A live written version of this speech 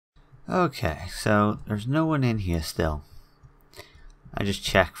Okay, so there's no one in here still. I just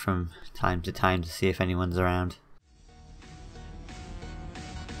check from time to time to see if anyone's around.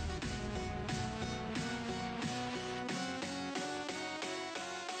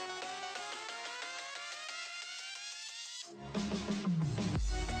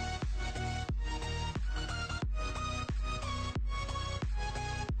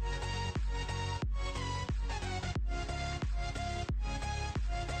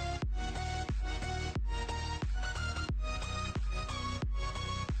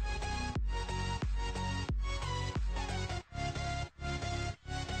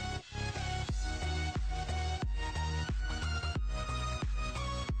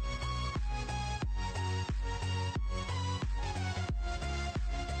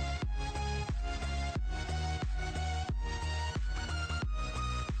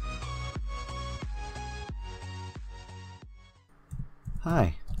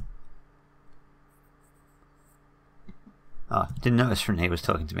 Hi. Oh, didn't notice Renee was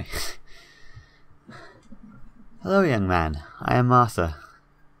talking to me. Hello, young man. I am Martha.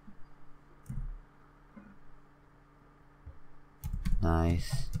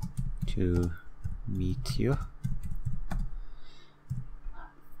 Nice to meet you.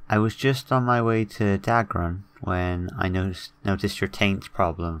 I was just on my way to Dagron when I noticed your taint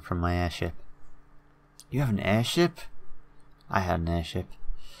problem from my airship. You have an airship? I had an airship.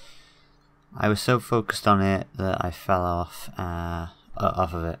 I was so focused on it that I fell off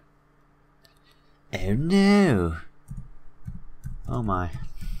of it. Oh no! Oh my.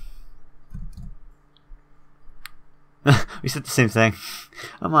 We said the same thing.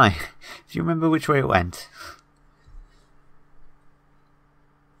 Oh my. Do you remember which way it went?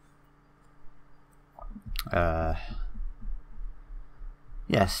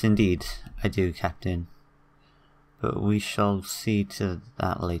 Yes, indeed, I do, Captain. But we shall see to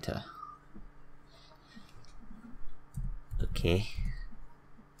that later. Okay.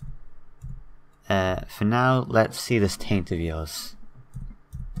 For now, let's see this taint of yours.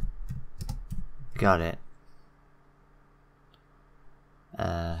 Got it.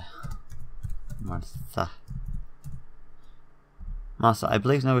 Martha. Martha, I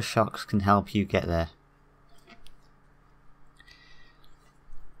believe Nova Shocks can help you get there.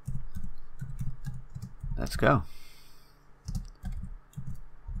 Let's go.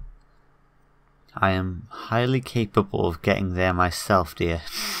 I am highly capable of getting there myself, dear.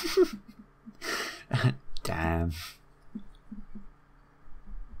 Damn.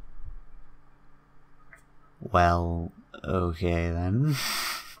 Well, okay then.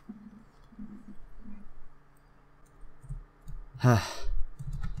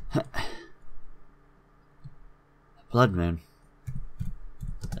 Blood moon.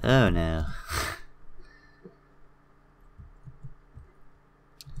 Oh no.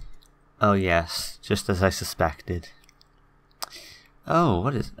 Oh yes, just as I suspected. Oh,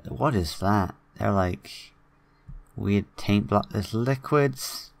 what is that? They're like weird taint block. There's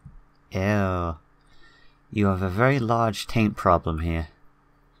liquids. Ew. You have a very large taint problem here.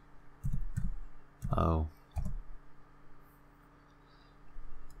 Oh.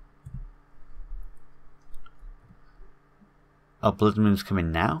 Oh, blood moon's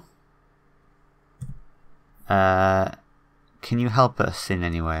coming now? Can you help us in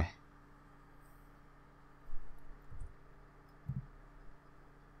any way?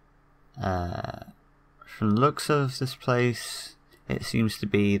 From the looks of this place, it seems to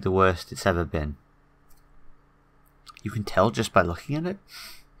be the worst it's ever been. You can tell just by looking at it.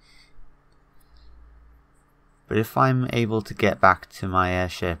 But if I'm able to get back to my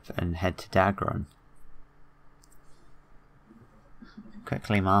airship and head to Dagron...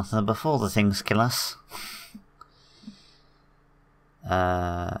 Quickly, Martha, before the things kill us.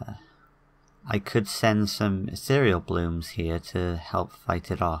 I could send some ethereal blooms here to help fight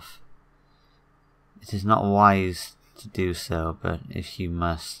it off. It is not wise to do so, but if you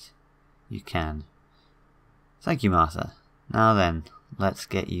must, you can. Thank you, Martha. Now then, let's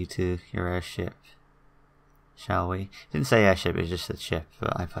get you to your airship, shall we? It didn't say airship, it just said ship,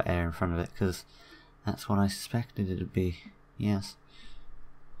 but I put air in front of it because that's what I suspected it would be. Yes.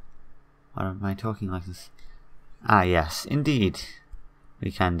 Why am I talking like this? Ah, yes, indeed.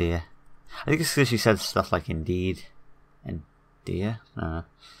 We can, dear. I think it's because she said stuff like indeed and dear. I don't know.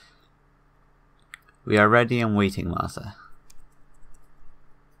 We are ready and waiting, Martha.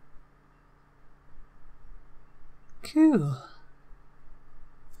 Cool.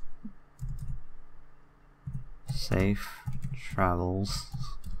 Safe travels.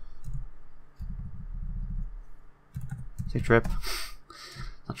 Safe trip.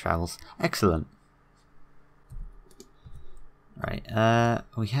 Not travels. Excellent. Right,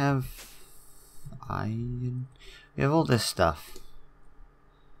 we have iron. We have all this stuff.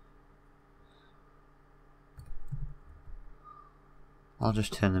 I'll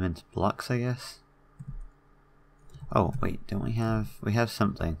just turn them into blocks, I guess. Oh wait, don't we have? We have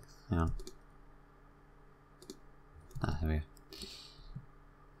something. Hang on. Ah, there we go.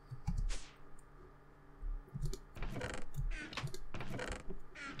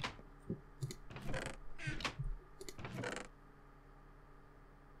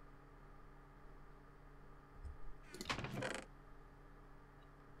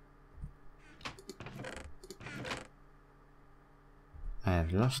 I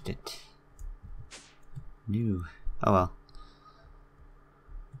have lost it. New. Oh well.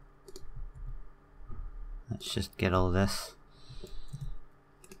 Let's just get all this.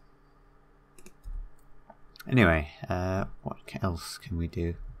 Anyway, what else can we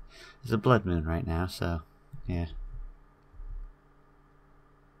do? There's a blood moon right now, so yeah.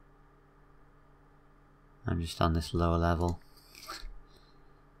 I'm just on this lower level.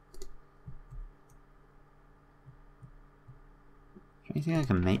 Anything I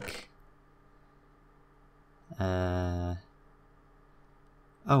can make?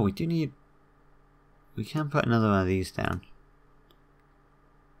 Oh, we do need... We can put another one of these down.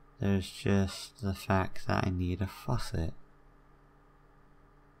 There's just the fact that I need a faucet.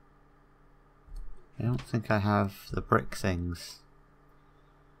 I don't think I have the brick things.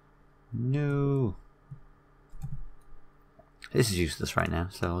 No. This is useless right now,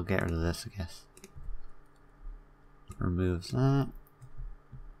 so I'll get rid of this, I guess. Remove that.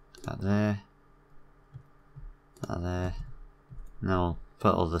 That there. That there. And then we'll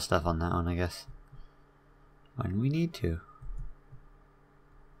put all the stuff on that one, I guess. When we need to.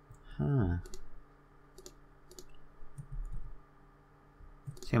 Huh.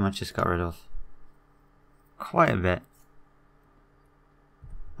 See how much it's got rid of. Quite a bit.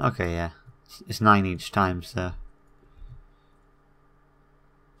 Okay, yeah. It's 9 each time, so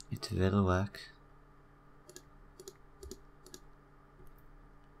it'll work.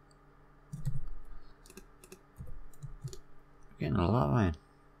 Getting a lot of iron.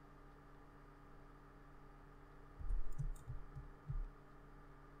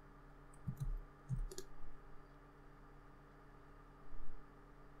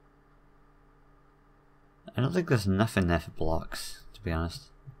 I don't think there's enough in there for blocks, to be honest.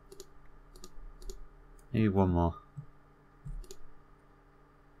 Maybe one more.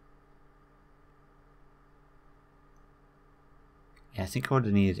 Yeah, I think I would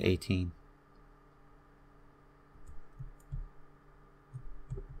have needed 18.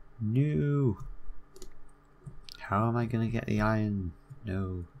 No. How am I gonna get the iron?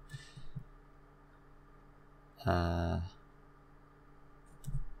 No. I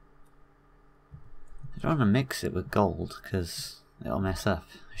don't want to mix it with gold because it'll mess up.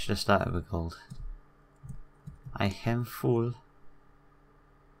 I should have started with gold. I am fool.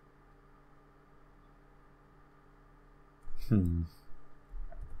 How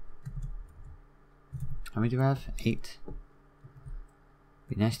many do I have? 8.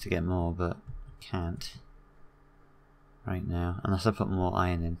 Be nice to get more, but can't right now unless I put more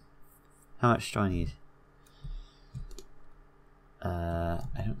iron in. How much do I need? I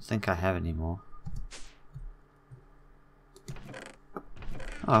don't think I have any more.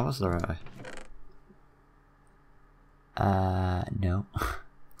 Oh, that was the right way. No.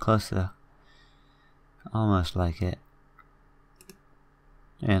 Close though. Almost like it.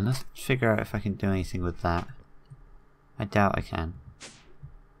 Yeah, let's figure out if I can do anything with that. I doubt I can.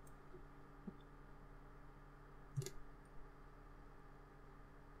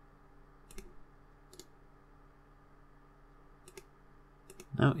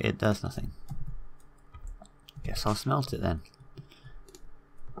 No, it does nothing. Guess I'll smelt it then.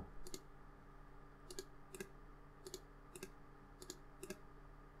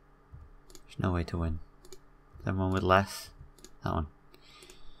 There's no way to win. That one with less? That one.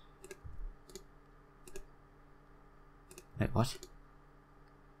 Wait, what?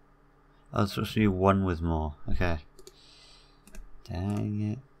 Oh, it's supposed to be one with more. Okay. Dang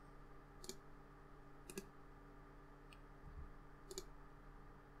it.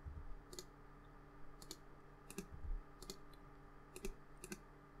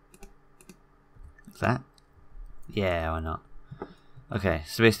 That? Yeah, why not? Okay,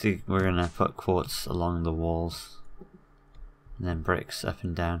 so basically we're gonna put quartz along the walls and then bricks up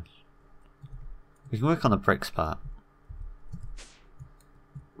and down. We can work on the bricks part.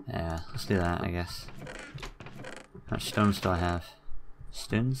 Yeah, let's do that, I guess. How much stones do I have?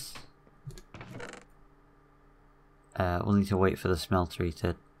 Stones? We'll need to wait for the smeltery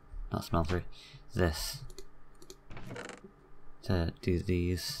to... not smeltery, this. To to do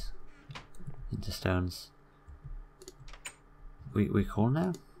these into stones. We cool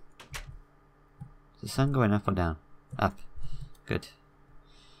now? Is the sun going up or down? Up. Good.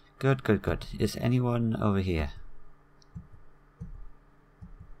 Good, good, good. Is anyone over here?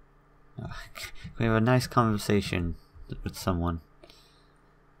 Oh, we have a nice conversation with someone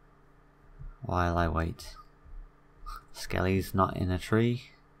while I wait. Skelly's not in a tree.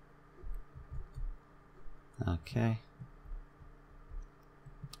 Okay.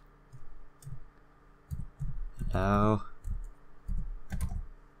 Hello.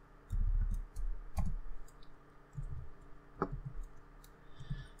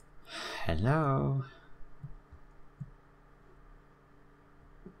 Hello.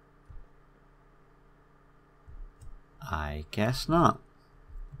 I guess not.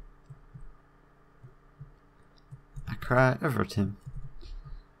 I cry over him.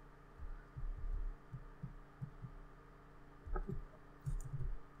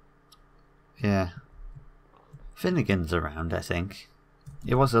 Yeah. Finnegan's around, I think.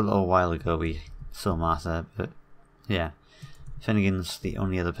 It was a little while ago we saw Martha, but yeah. Finnegan's the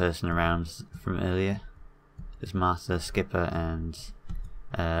only other person around from earlier. There's Martha, Skipper, and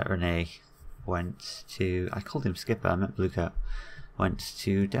Renee went to... I called him Skipper, I meant Bluecoat. Went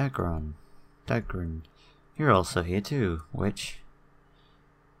to Dagron. You're also here too, Witch.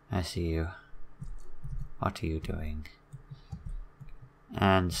 I see you. What are you doing?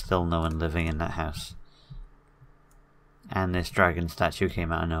 And still no one living in that house. And this dragon statue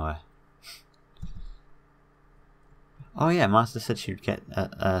came out of nowhere. Oh yeah, Martha said she'd get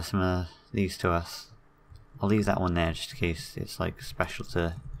some of these to us. I'll leave that one there just in case it's like special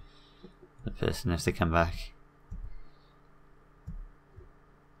to the person if they come back.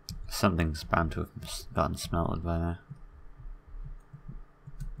 Something's bound to have gotten smelted by now.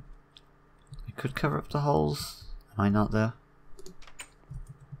 I could cover up the holes. Am I not though?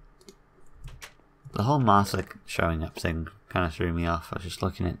 The whole Martha showing up thing kind of threw me off. I was just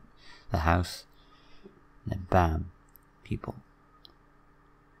looking at the house, and then bam, people.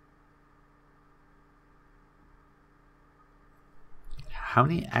 How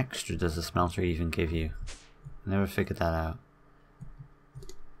many extra does the smelter even give you? I never figured that out.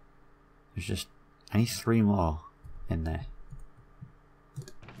 There's just, I need 3 more in there.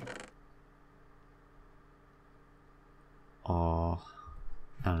 Or,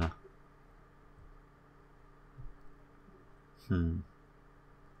 I don't know.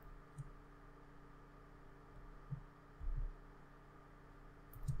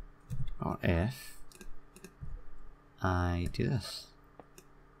 Or if I do this.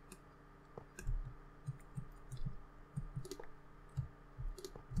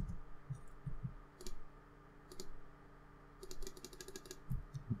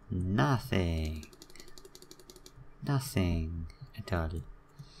 Nothing. Nothing at all.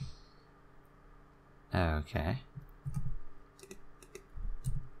 Okay.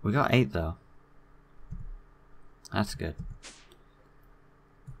 We got 8 though. That's good.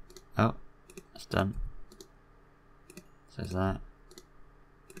 Oh, it's done. Says that.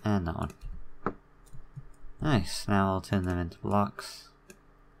 And that one. Nice, now I'll turn them into blocks.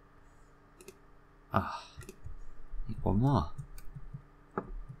 Ah, need 1 more.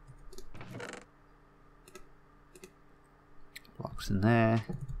 Blocks in there.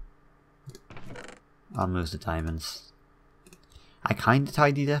 I'll move the diamonds. I kinda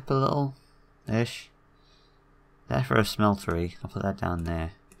tidied up a little ish. There for a smeltery. I'll put that down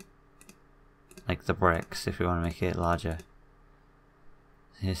there. Like the bricks if we want to make it larger.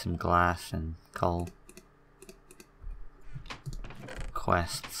 Here's some glass and coal.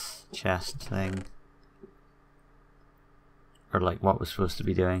 Quests, chest thing. Or like what we're supposed to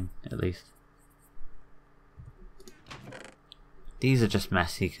be doing, at least. These are just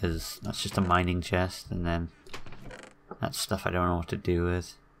messy because that's just a mining chest, and then that's stuff I don't know what to do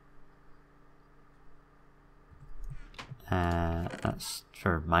with. That's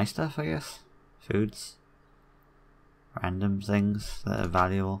for my stuff, I guess. Foods. Random things that are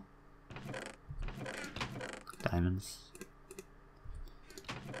valuable. Diamonds.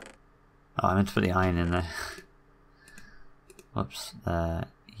 Oh, I meant to put the iron in there. Whoops.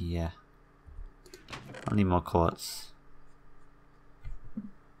 Yeah. I need more quartz.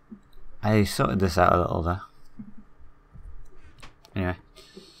 I sorted this out a little though. Anyway.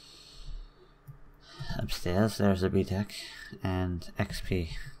 Upstairs, there's a B-Tech and XP.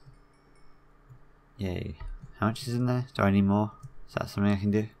 Yay. How much is in there? Do I need more? Is that something I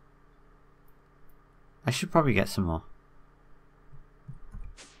can do? I should probably get some more.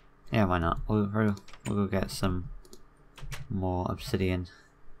 Yeah, why not? We'll go get some more obsidian.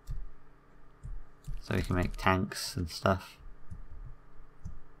 So we can make tanks and stuff.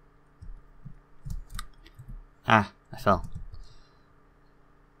 Ah, I fell.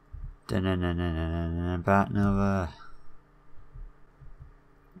 Bat Nova.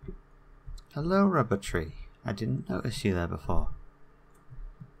 Hello, rubber tree. I didn't notice you there before.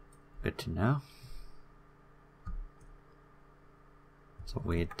 Good to know. It's a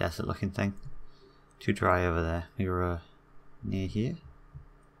weird desert looking thing. Too dry over there. We were near here.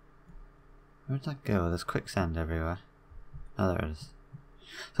 Where'd that go? There's quicksand everywhere. Oh, there it is.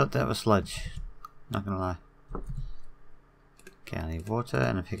 Thought that was sludge. Not gonna lie. Okay, I need water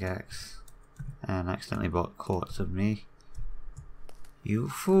and a pickaxe. And I accidentally bought quartz of me. You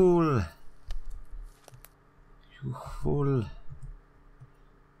fool! You fool!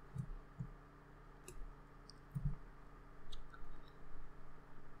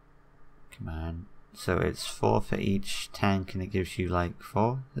 Come on. So it's 4 for each tank and it gives you like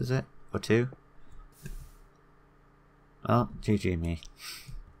 4, is it? Or 2? Well, GG me.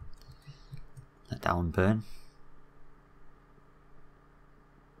 Let that one burn.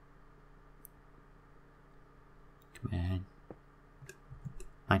 Come on.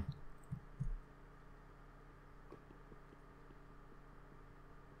 Fine.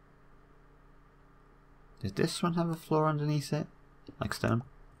 Does this one have a floor underneath it? Like stone?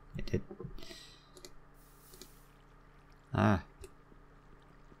 It did. Ah.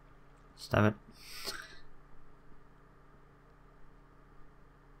 Stab it.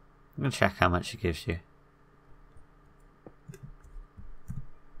 I'm gonna check how much it gives you.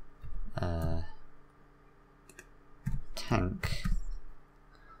 Tank.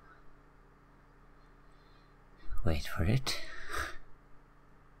 Wait for it.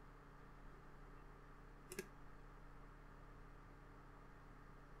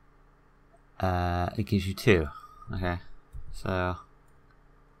 It gives you 2. Okay. So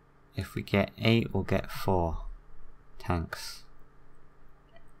if we get 8, we'll get 4 tanks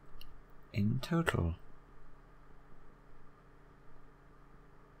in total.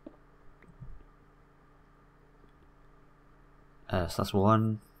 So that's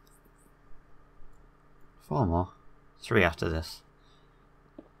 1, 4 more, 3 after this.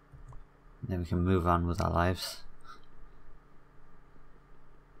 And then we can move on with our lives.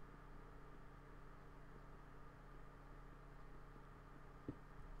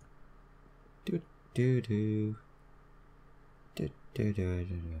 Do do do do do do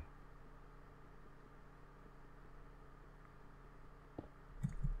do.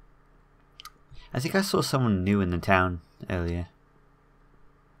 I think I saw someone new in the town earlier.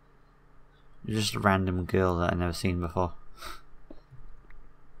 Just a random girl that I've never seen before.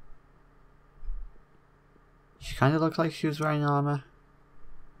 She kind of looked like she was wearing armor.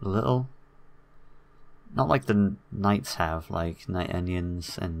 A little. Not like the knights have, like Night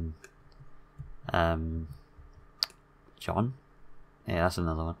Onions and John? Yeah, that's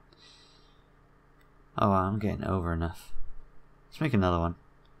another one. Oh wow, I'm getting over enough. Let's make another one.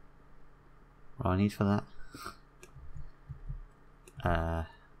 What do I need for that?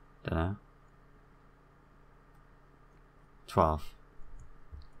 Dunno. 12.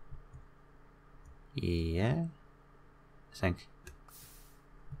 Yeah, I think.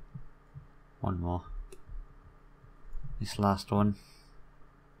 One more. This last one.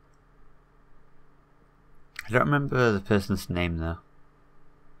 I don't remember the person's name though.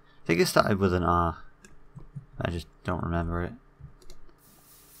 I think it started with an R. I just don't remember it.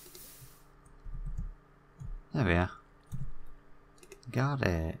 There we are. Got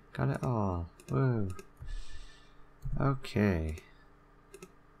it. Got it all. Whoa. Okay.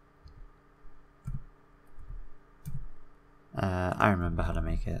 I remember how to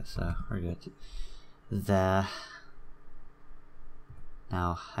make it, so we're good. There.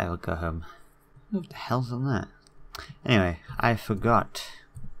 Now I will go home. What the hell's on that? Anyway, I forgot.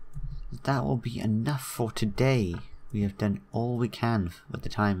 That will be enough for today. We have done all we can with the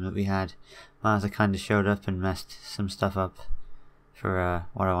time that we had. Martha kind of showed up and messed some stuff up for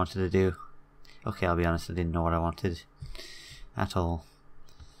what I wanted to do. Okay, I'll be honest, I didn't know what I wanted at all.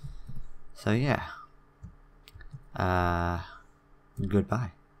 So yeah.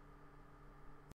 Goodbye.